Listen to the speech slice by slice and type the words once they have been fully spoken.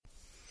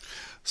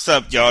What's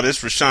up, y'all?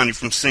 This is Rashani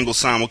from Single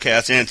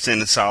Simulcast and Sin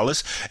and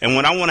Solace. And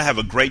when I want to have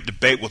a great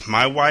debate with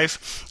my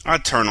wife, I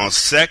turn on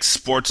Sex,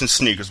 Sports, and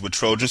Sneakers with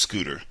Trojan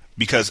Scooter.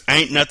 Because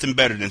ain't nothing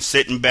better than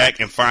sitting back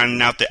and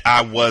finding out that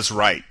I was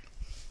right.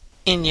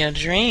 In your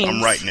dreams.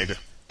 I'm right, nigga.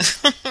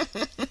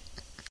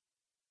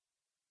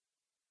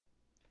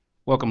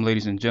 Welcome,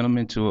 ladies and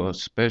gentlemen, to a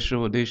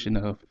special edition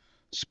of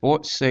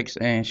Sports, Sex,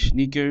 and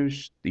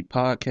Sneakers, the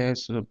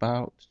podcast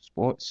about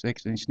sports,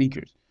 sex, and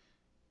sneakers.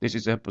 This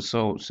is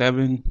episode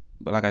 7,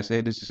 but like I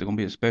said, this is going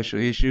to be a special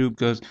issue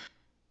because,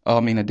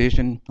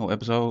 edition or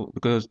episode,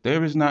 because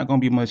there is not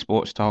going to be much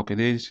sports talk. I'm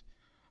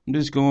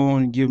just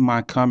going to give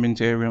my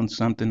commentary on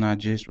something I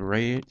just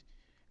read.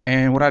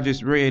 And what I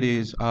just read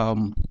is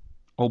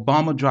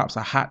Obama drops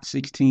a hot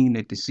 16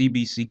 at the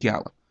CBC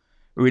Gala,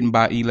 written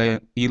by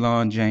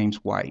Elon James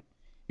White.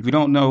 If you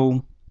don't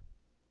know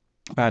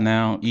by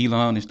now,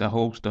 Elon is the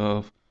host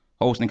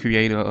and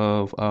creator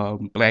of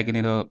Blacking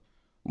It Up,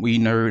 We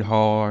Nerd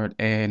Hard,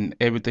 and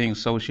everything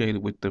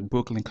associated with the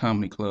Brooklyn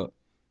Comedy Club.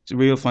 He's a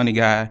real funny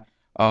guy,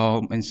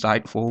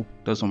 insightful,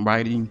 does some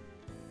writing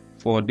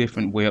for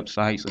different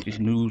websites such as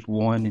News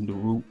One and The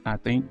Root, I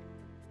think.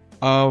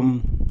 I'd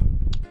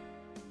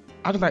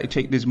like to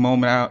take this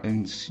moment out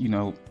and,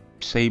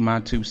 say my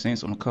 2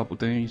 cents on a couple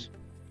things.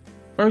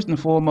 First and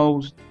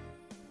foremost,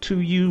 to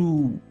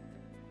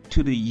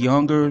the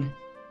younger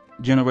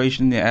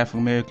generation, the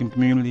African American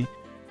community,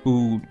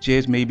 who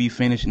just may be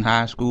finishing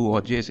high school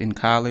or just in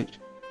college,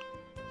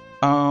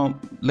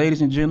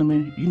 ladies and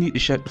gentlemen, you need to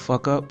shut the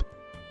fuck up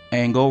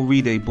and go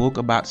read a book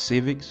about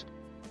civics,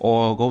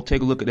 or go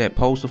take a look at that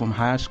poster from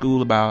high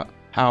school about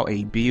how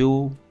a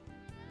bill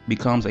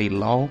becomes a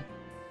law.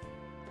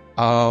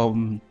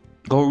 Go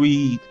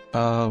read,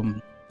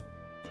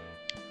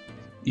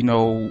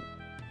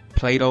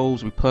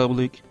 Plato's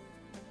Republic,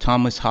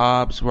 Thomas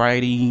Hobbes'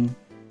 writing,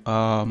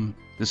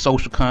 The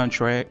Social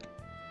Contract.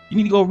 You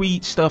need to go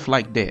read stuff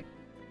like that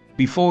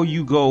before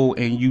you go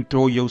and you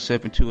throw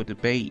yourself into a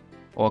debate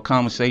or a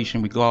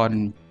conversation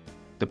regarding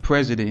the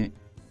president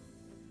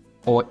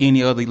or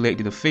any other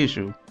elected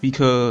official,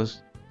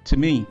 because to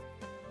me,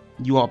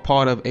 you are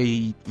part of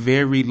a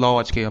very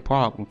large scale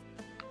problem.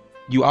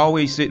 You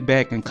always sit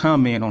back and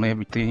comment on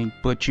everything,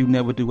 but you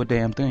never do a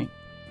damn thing.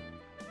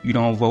 You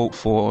don't vote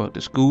for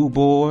the school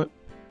board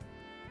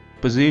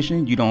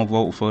position. You don't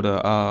vote for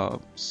the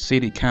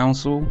city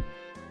council.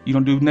 You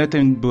don't do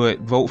nothing but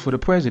vote for the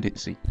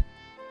presidency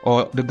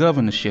or the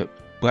governorship.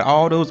 But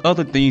all those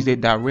other things that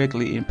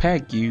directly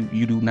impact you,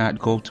 you do not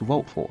go to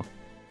vote for.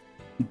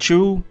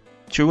 True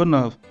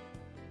enough,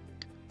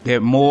 there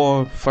are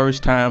more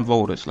first-time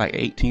voters, like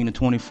 18 to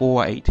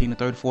 24, 18 to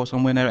 34,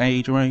 somewhere in that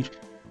age range,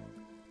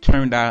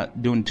 turned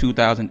out during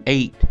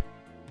 2008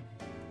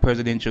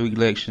 presidential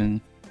election,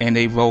 and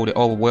they voted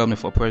overwhelmingly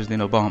for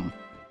President Obama.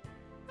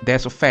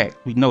 That's a fact.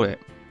 We know that.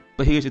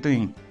 But here's the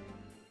thing.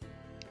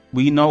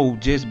 We know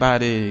just by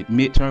the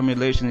midterm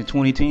election in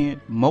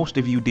 2010, most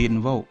of you didn't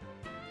vote.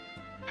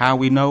 How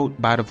we know?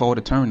 By the voter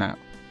turnout.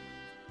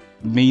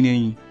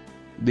 Meaning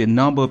the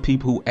number of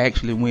people who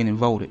actually went and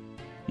voted.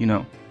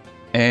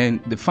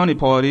 And the funny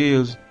part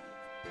is,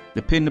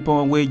 depending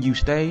upon where you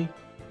stay,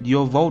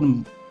 your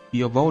voting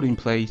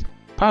place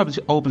probably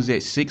opens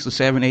at 6 or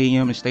 7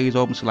 a.m. and stays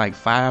open to like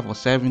 5 or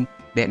 7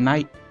 that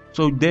night.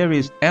 So there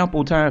is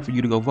ample time for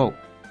you to go vote.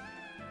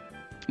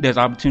 There's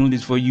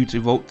opportunities for you to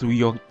vote through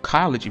your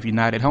college if you're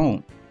not at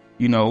home.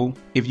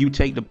 If you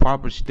take the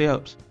proper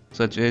steps,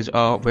 such as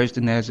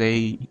registering as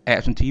a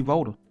absentee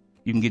voter,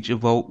 you can get your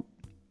vote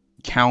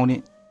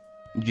counted.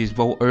 You just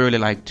vote early,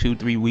 like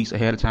 2-3 weeks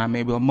ahead of time,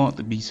 maybe a month,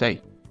 to be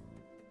safe.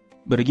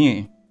 But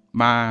again,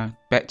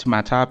 back to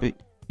my topic,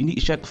 you need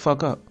to shut the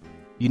fuck up.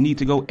 You need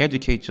to go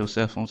educate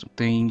yourself on some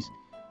things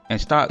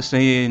and start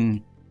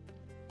saying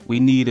we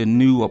need a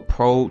new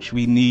approach.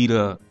 We need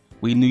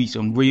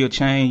some real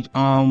change.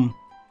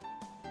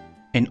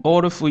 In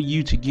order for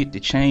you to get the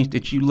change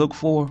that you look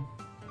for,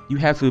 you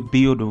have to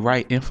build the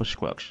right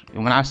infrastructure.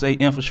 And when I say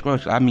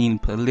infrastructure, I mean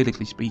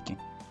politically speaking.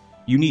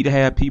 You need to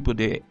have people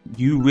that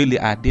you really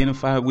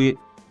identify with,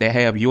 that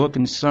have your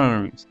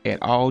concerns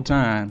at all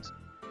times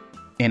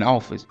in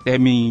office.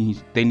 That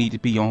means they need to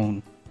be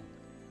on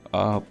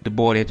the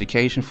board of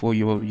education for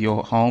your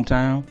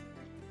hometown.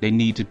 They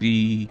need to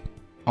be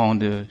on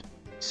the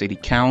city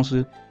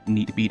council. They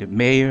need to be the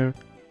mayor,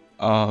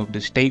 the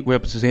state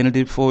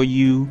representative for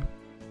you,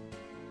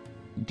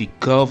 the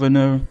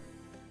governor,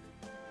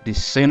 the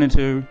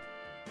senator,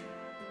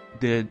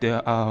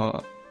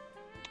 your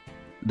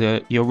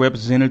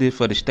representative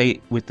for the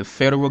state with the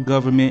federal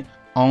government,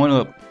 on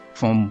up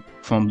from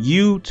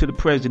you to the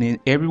president.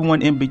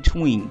 Everyone in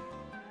between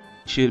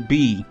should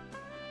be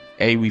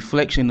a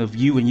reflection of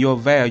you and your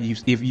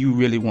values if you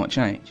really want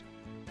change.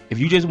 If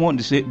you just want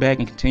to sit back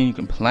and continue to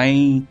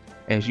complain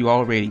as you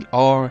already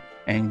are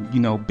and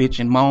bitch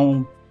and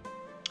moan,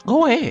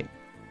 go ahead.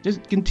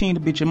 Just continue to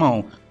bitch and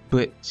moan.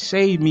 But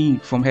save me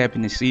from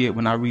having to see it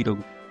when I read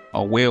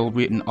a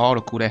well-written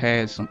article that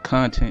has some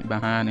content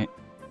behind it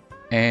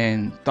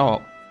and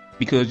thought.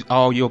 because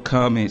all your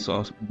comments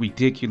are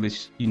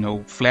ridiculous,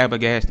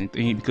 flabbergasting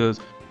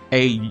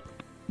thing.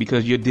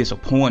 Because you're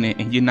disappointed,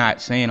 and you're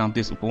not saying I'm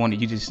disappointed.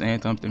 You're just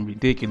saying something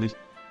ridiculous.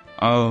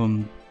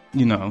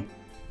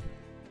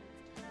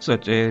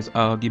 Such as,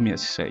 give me a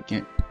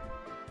second.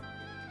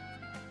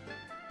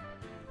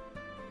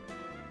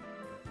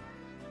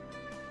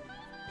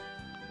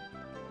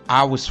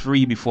 I was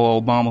free before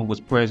Obama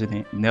was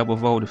president. Never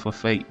voted for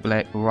fake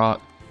Black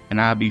Barack, and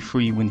I'll be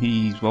free when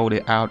he's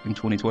voted out in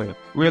 2012.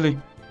 Really?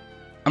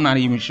 I'm not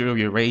even sure of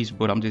your race,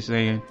 but I'm just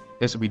saying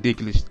that's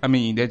ridiculous. I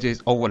mean, that's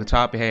just over the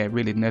top. It had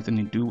really nothing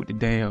to do with the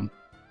damn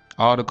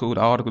article. The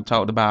article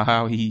talked about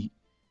how he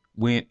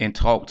went and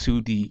talked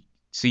to the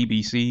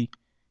CBC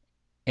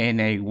in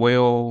a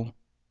well-mannered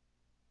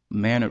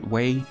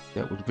way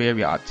that was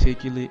very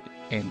articulate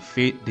and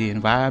fit the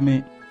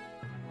environment.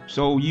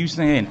 So you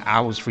saying I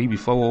was free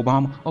before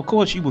Obama? Of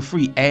course you were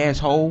free,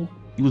 asshole.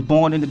 You was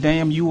born in the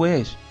damn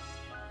U.S.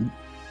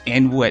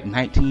 in what,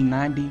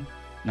 1990,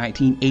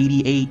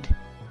 1988?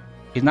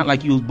 It's not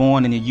like you was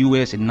born in the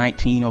U.S. in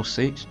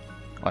 1906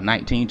 or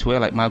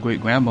 1912 like my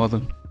great grandmother.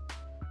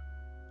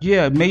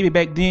 Yeah, maybe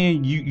back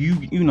then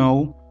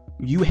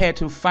you had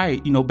to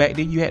fight. Back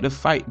then you had to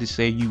fight to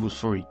say you was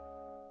free.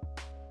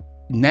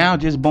 Now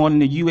just born in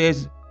the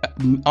U.S.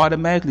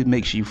 automatically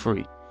makes you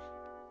free.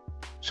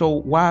 So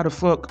why the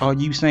fuck are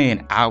you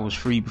saying I was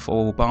free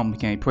before Obama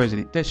became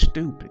president? That's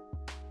stupid.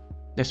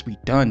 That's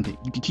redundant.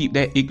 You can keep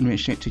that ignorant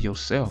shit to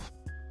yourself.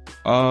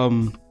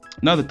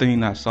 Another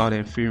thing I saw that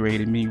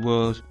infuriated me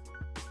was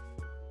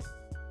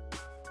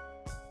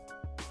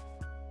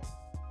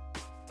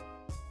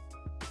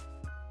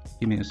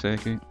give me a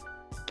second.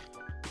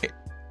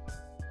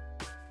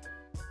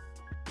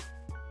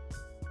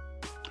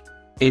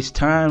 It's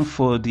time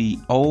for the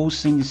old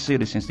senior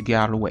citizens to get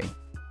out of the way.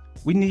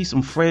 We need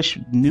some fresh,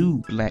 new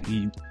black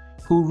youth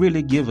who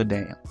really give a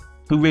damn,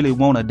 who really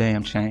want a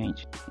damn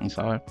change. I'm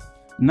sorry.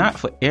 Not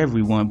for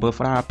everyone, but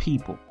for our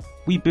people.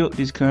 We built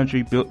this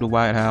country, built the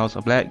White House.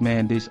 A black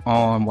man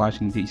disarmed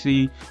Washington,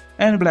 D.C.,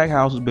 and the Black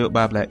House was built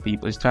by black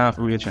people. It's time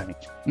for real change.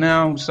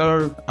 Now,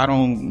 sir, I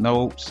don't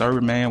know, sir,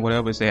 man,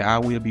 whatever, say I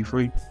will be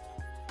free.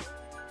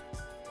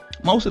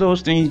 Most of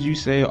those things you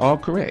say are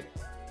correct.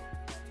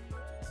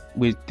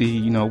 With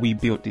the, we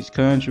built this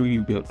country, we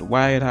built the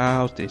White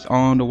House,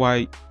 disarmed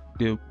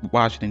the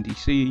Washington,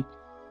 D.C.,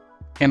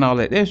 and all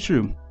that. That's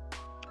true.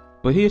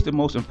 But here's the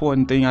most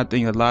important thing I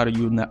think a lot of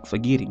you are not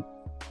forgetting.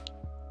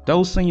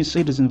 Those senior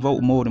citizens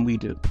vote more than we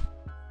do.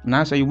 When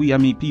I say we, I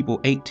mean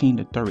people 18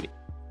 to 30.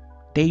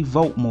 They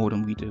vote more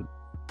than we do.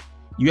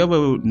 You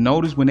ever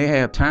notice when they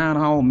have town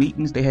hall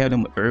meetings, they have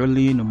them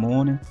early in the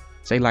morning,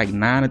 say like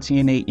 9 or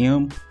 10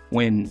 a.m.,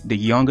 when the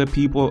younger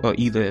people are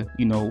either,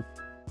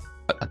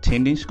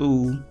 attending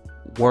school,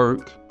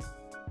 work,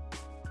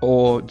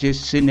 or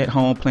just sitting at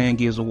home playing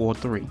Gears of War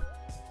 3.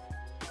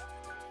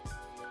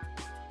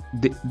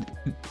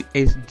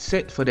 It's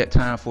set for that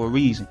time for a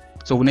reason.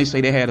 So when they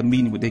say they had a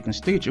meeting with their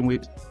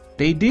constituents,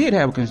 they did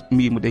have a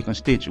meeting with their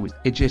constituents.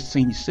 It's just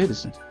senior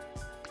citizens.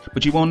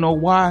 But you want to know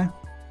why?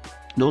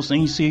 Those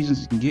senior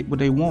citizens can get what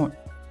they want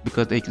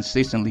because they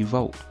consistently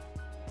vote.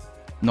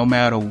 No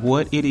matter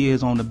what it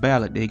is on the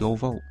ballot, they go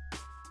vote.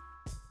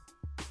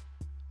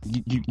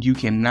 You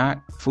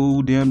cannot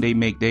fool them.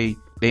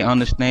 They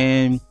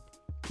understand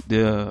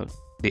the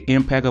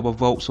impact of a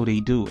vote, so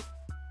they do it.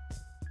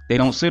 They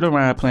don't sit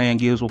around playing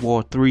Gears of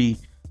War 3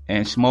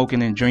 and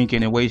smoking and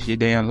drinking and waste your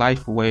damn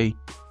life away,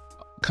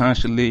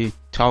 constantly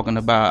talking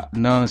about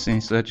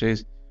nonsense such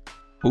as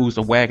who's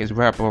the wackest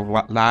rapper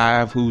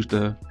live, who's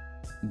the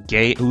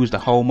gay, who's the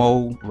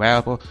homo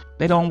rapper.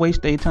 They don't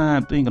waste their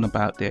time thinking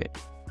about that.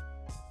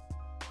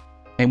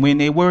 And when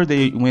they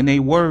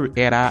were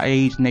at our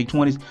age in their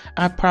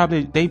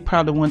 20s, they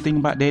probably weren't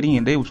thinking about that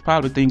then. They was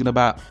probably thinking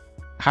about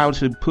how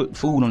to put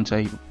food on the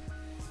table,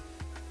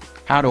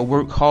 how to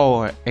work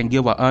hard and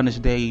give an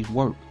honest day's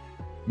work,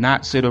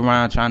 not sit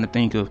around trying to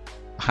think of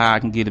how I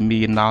can get $1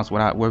 million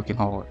without working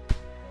hard.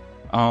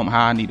 How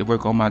I need to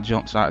work on my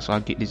jump shot so I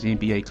get this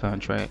NBA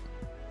contract.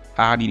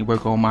 How I need to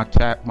work on my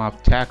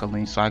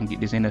tackling so I can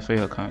get this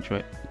NFL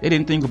contract. They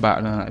didn't think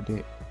about none like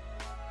that.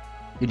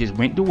 They just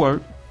went to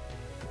work,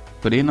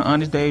 put in the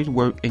honest day's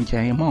work, and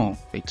came home.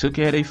 They took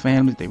care of their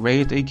families, they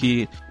raised their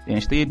kids, they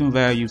instilled them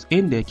values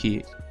in their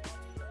kids.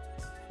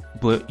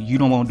 But you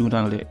don't want to do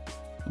none of that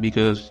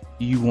because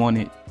you want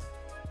it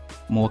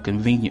more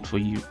convenient for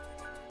you.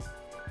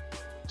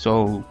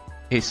 So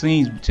it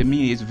seems to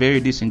me it's very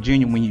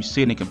disingenuous when you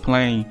sit and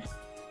complain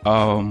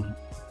on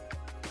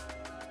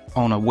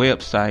a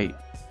website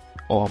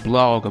or a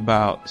blog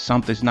about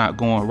something's not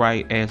going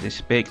right as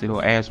expected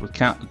or as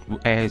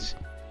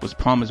was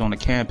promised on the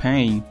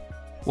campaign.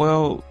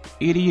 Well,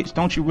 idiots,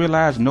 don't you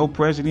realize no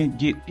president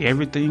get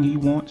everything he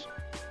wants?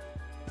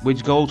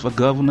 Which goes for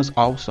governors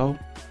also.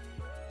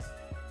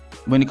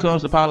 When it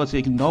comes to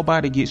politics,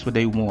 nobody gets what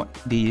they want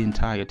the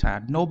entire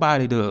time.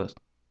 Nobody does.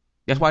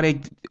 That's why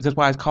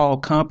it's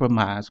called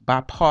compromise,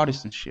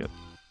 bipartisanship.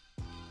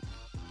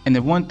 And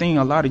the one thing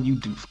a lot of you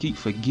keep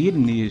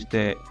forgetting is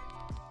that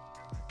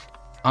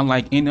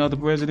Unlike any other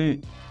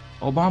president,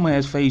 Obama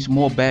has faced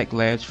more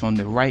backlash from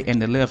the right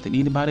and the left than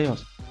anybody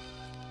else.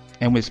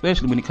 And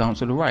especially when it comes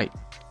to the right.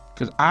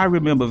 Because I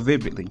remember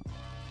vividly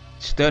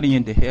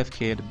studying the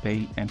healthcare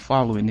debate and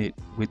following it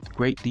with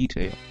great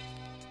detail.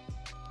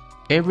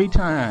 Every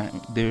time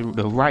the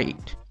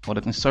right or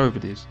the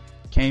conservatives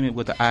came in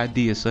with the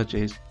ideas such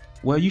as,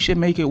 well, you should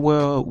make it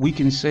where we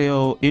can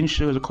sell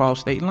insurance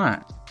across state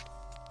lines.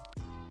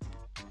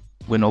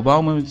 When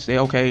Obama said,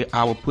 okay,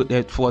 I will put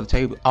that for the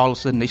table, all of a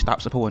sudden they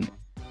stopped supporting it.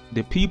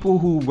 The people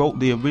who wrote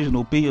the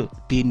original bill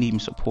didn't even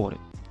support it.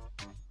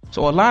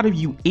 So a lot of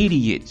you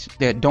idiots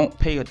that don't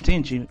pay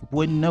attention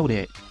wouldn't know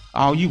that.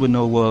 All you would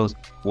know was,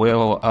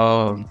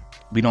 well,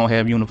 we don't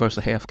have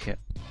universal health care.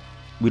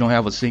 We don't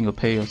have a single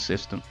payer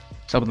system.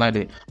 Something like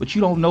that. But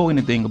you don't know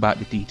anything about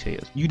the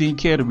details. You didn't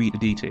care to read the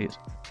details.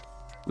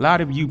 A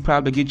lot of you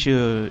probably get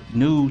your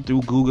news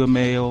through Google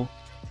News,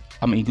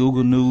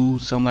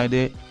 something like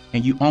that.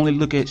 And you only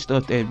look at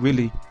stuff that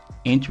really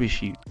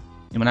interests you.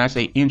 And when I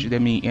say interest,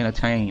 that means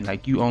entertain.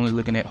 Like you only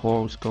looking at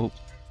horoscopes,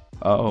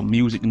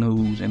 music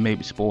news, and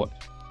maybe sports.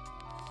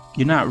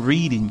 You're not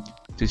reading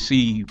to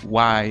see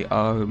why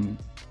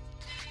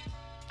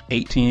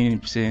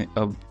 18%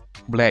 of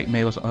black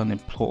males are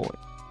unemployed,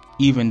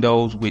 even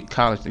those with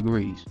college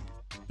degrees.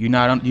 You're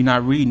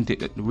not reading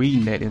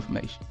that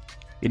information.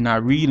 You're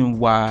not reading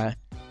why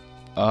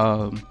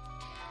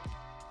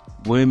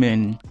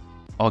women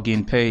are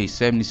getting paid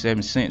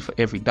 77 cents for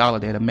every dollar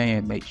that a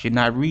man makes. You're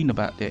not reading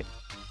about that.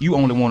 You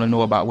only want to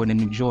know about when the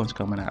new Jordan's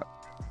coming out,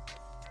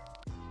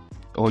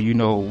 or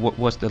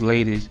what's the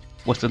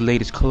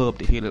latest club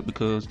to hit up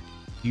because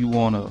you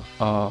want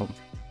to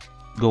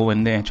go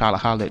in there and try to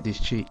holler at this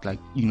chick like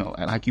you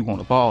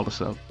want a ball or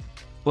something.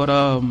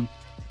 But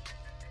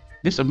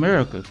this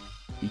America,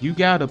 you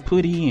gotta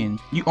put in.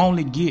 You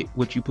only get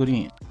what you put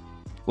in.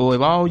 Well,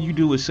 if all you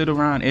do is sit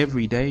around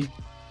every day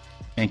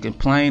and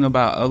complain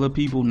about other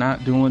people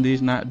not doing this,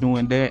 not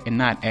doing that, and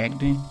not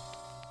acting,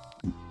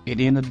 at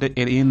the end of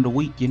the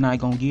week, you're not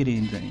gonna get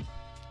anything.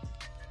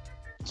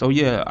 So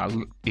yeah,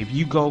 if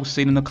you go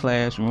sit in the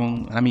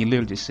classroom,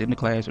 literally just sit in the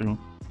classroom,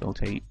 don't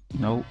take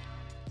notes,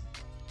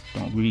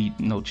 don't read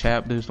no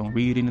chapters, don't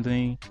read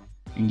anything,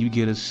 and you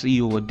get a C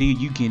or a D,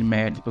 you get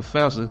mad at the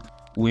professor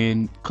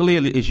when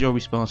clearly it's your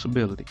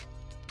responsibility.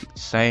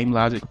 Same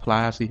logic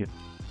applies here.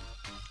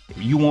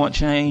 If you want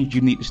change,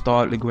 you need to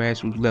start at the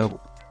grassroots level.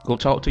 Go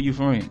talk to your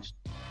friends.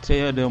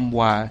 Tell them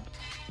why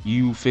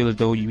you feel as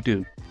though you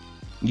do.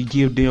 You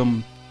give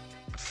them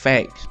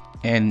facts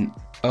and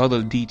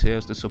other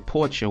details to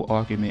support your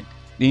argument.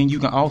 Then you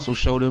can also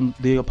show them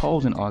the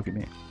opposing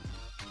argument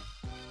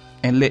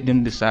and let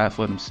them decide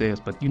for themselves.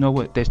 But you know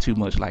what? That's too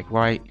much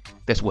right.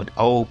 That's what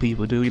old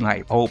people do.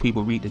 Old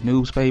people read the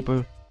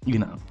newspaper.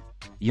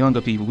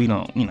 Younger people,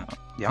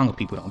 younger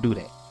people don't do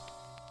that.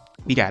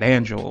 We got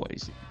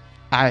Androids,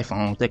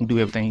 iPhones, they can do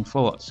everything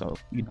for us. So,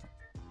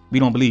 we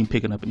don't believe in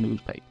picking up a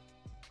newspaper.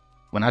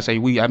 When I say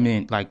we, I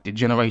mean like the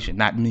generation,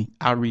 not me.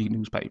 I read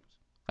newspapers.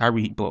 I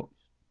read books.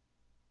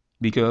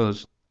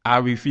 Because I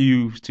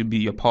refuse to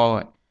be a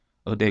part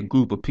of that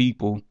group of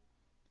people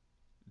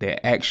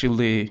that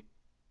actually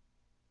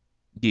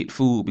get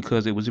food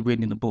because it was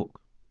written in the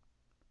book.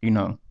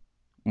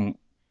 When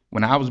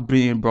I was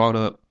being brought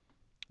up,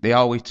 they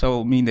always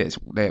told me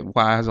that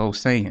wise old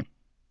saying,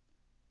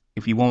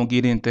 if you won't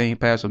get anything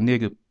past a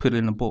nigga, put it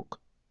in a book.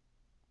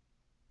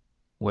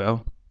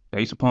 Well,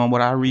 based upon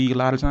what I read a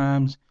lot of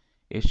times,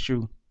 it's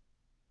true.